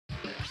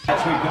Sweep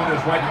going to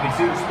his right, you can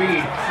see the speed.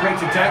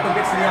 Breaks a tackle,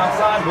 gets to the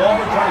outside.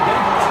 Walker trying to get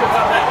him, but skips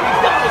out that.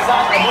 He's down the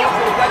side, and Walker's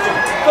going to catch him.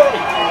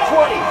 30,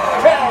 20,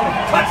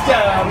 10,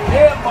 touchdown.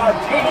 Cameron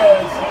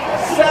Martinez,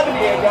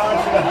 78 yards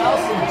to the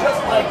house, and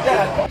just like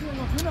that.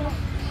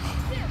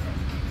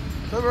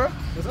 What's up, bro?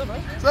 What's up,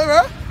 man? What's up,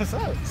 bro? What's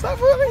up? What's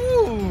up, bro?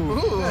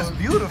 Ooh, that's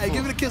beautiful. Hey,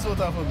 give it a kiss one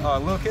time for me. Oh, a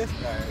little kiss?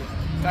 All right.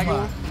 Can I get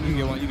one? You can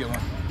get one, you get one.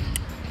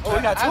 Oh,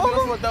 we got two of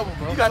them? Double,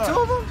 bro. You got two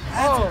of them?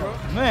 Oh,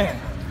 man.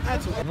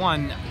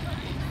 One,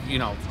 you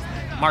know,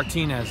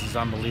 Martinez is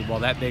unbelievable.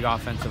 That big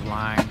offensive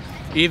line.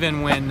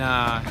 Even when,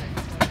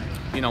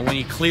 you know, when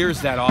he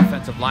clears that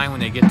offensive line, when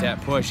they get that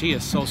push, he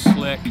is so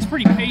slick. He's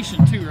pretty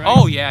patient too, right?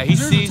 Oh yeah, he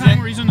sees it,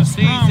 and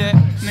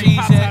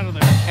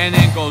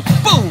then goes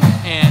boom,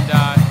 and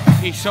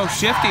he's so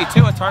shifty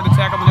too. It's hard to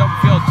tackle him in the open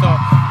field. So,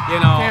 you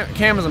know,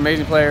 Cam is an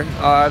amazing player.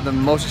 I have the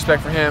most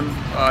respect for him.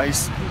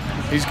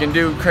 He can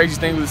do crazy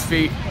things with his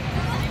feet.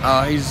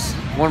 He's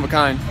one of a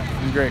kind.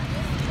 He's great.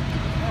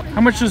 How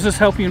much does this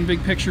help you in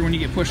big picture when you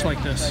get pushed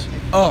like this?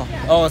 Oh,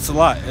 it's a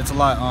lot. It's a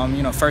lot.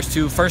 You know, first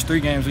three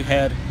games we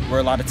had were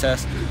a lot of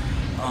tests.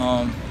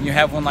 You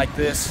have one like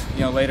this, you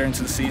know, later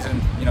into the season,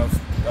 you know,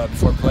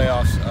 before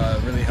playoffs,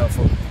 really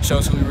helpful.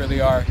 Shows who we really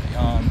are,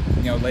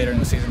 you know, later in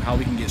the season, how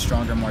we can get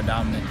stronger, more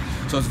dominant.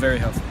 So it's very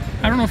helpful.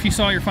 I don't know if you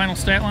saw your final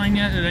stat line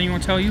yet. Did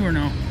anyone tell you or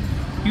no?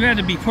 You had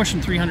to be pushing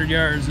 300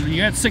 yards, and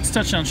you had 6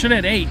 touchdowns. Should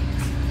have had 8.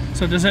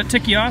 So does that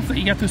tick you off that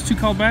you got those 2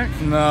 called back?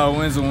 No,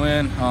 win's a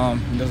win.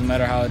 It doesn't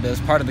matter how it does.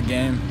 Part of the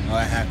game.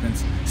 It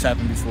happens. It's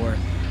happened before.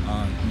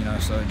 You know,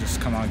 so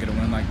just come out and get a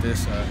win like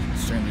this.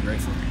 Extremely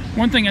grateful.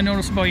 One thing I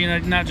noticed about you,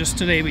 not just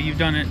today, but you've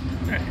done it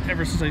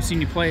ever since I've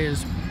seen you play,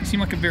 is you seem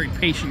like a very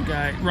patient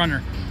guy,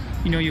 runner.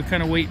 You know, you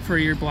kind of wait for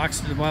your blocks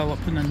to develop,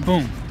 and then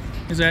boom.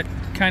 Is that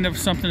kind of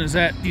something?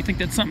 Do you think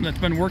that's something that's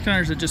been worked on,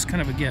 or is it just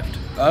kind of a gift?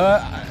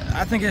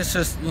 I think it's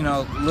just, you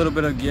know, a little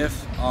bit of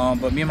gift.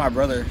 But me and my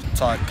brother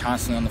talk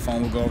constantly on the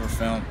phone. We'll go over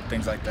film,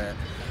 things like that.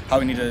 How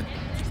we need to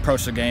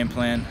approach the game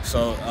plan.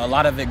 So a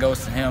lot of it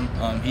goes to him.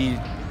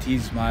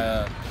 He's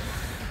my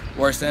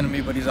worst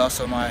enemy, but he's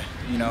also my,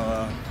 you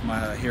know,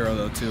 my hero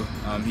though too.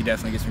 He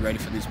definitely gets me ready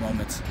for these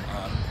moments.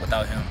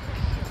 Without him,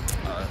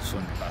 this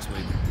wouldn't be possible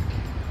either.